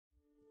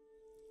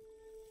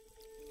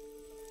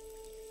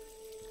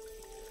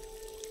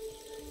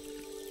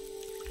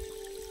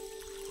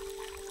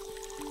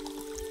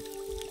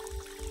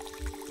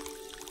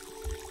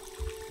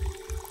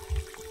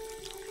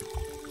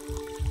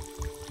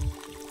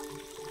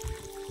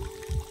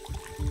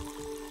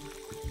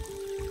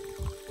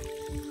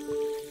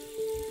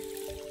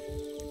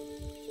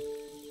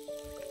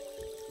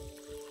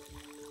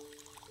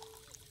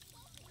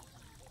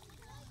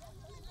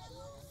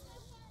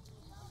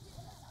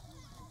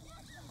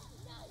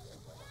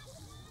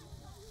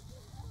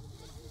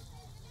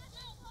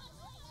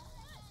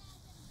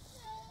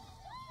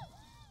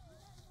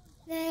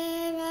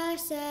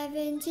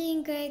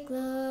17 great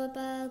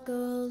global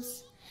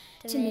goals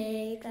to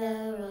make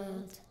the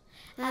world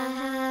a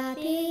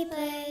happy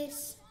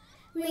place.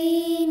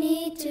 We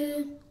need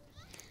to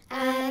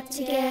act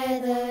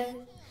together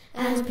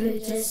and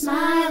put a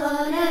smile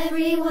on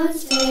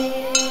everyone's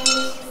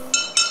face.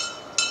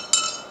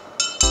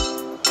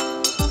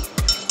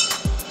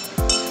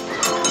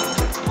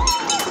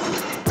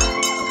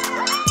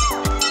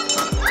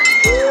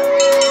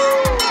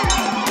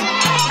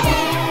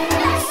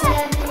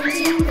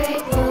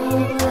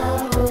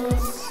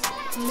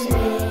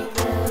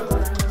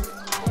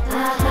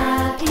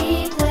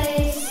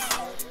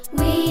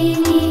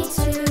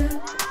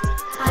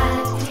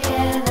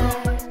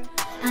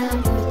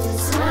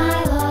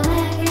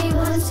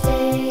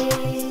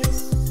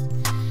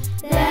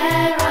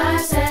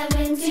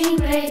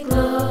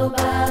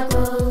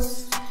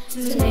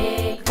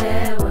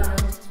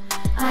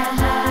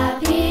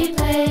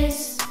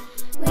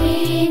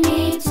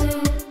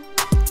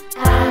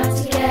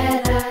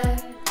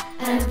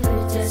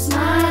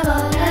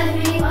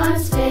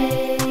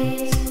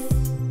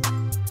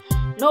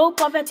 No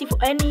poverty for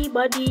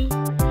anybody,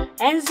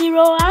 and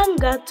zero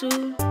hunger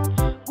too.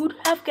 Good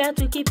healthcare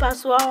to keep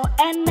us well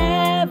and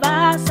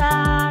never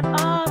sad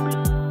or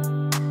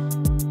blue.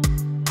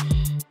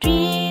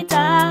 Treat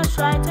us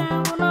right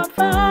and we'll not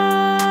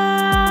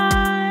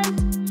fight.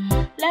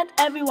 Let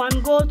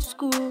everyone go to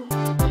school.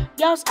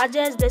 Girls are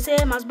just the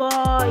same as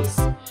boys.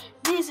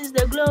 This is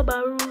the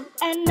global rule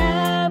and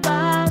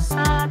never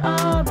sad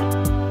or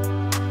blue.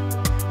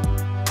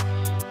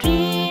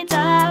 Treat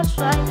us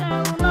right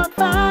and we'll not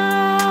fight.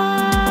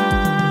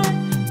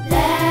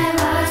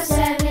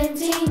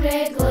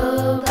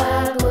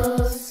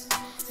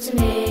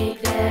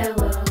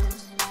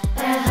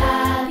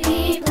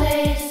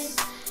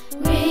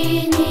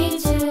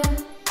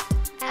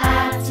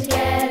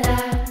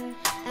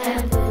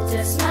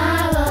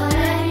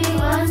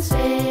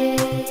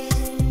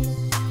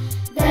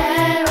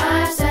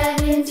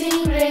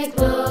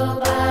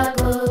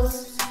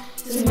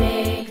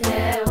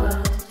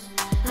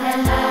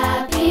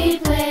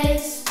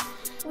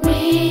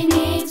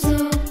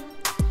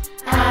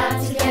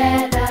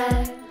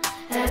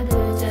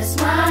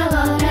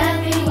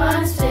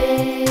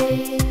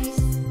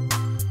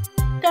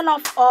 Turn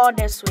off all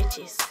the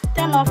switches,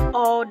 turn off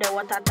all the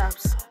water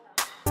taps.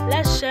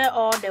 Let's share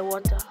all the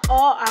water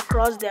all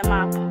across the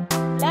map.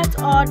 Let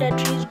all the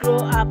trees grow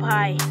up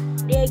high.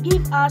 They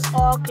give us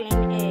all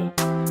clean air.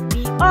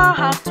 We all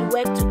have to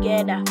work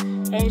together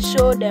and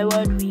show the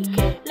world we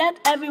care. Let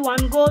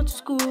everyone go to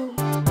school.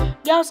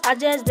 Girls are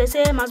just the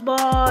same as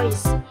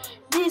boys.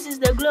 This is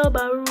the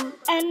global rule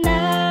and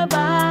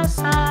never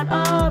sad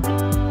or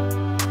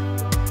blue.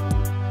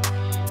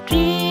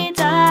 Treat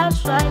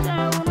us right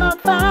and we'll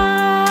not fight.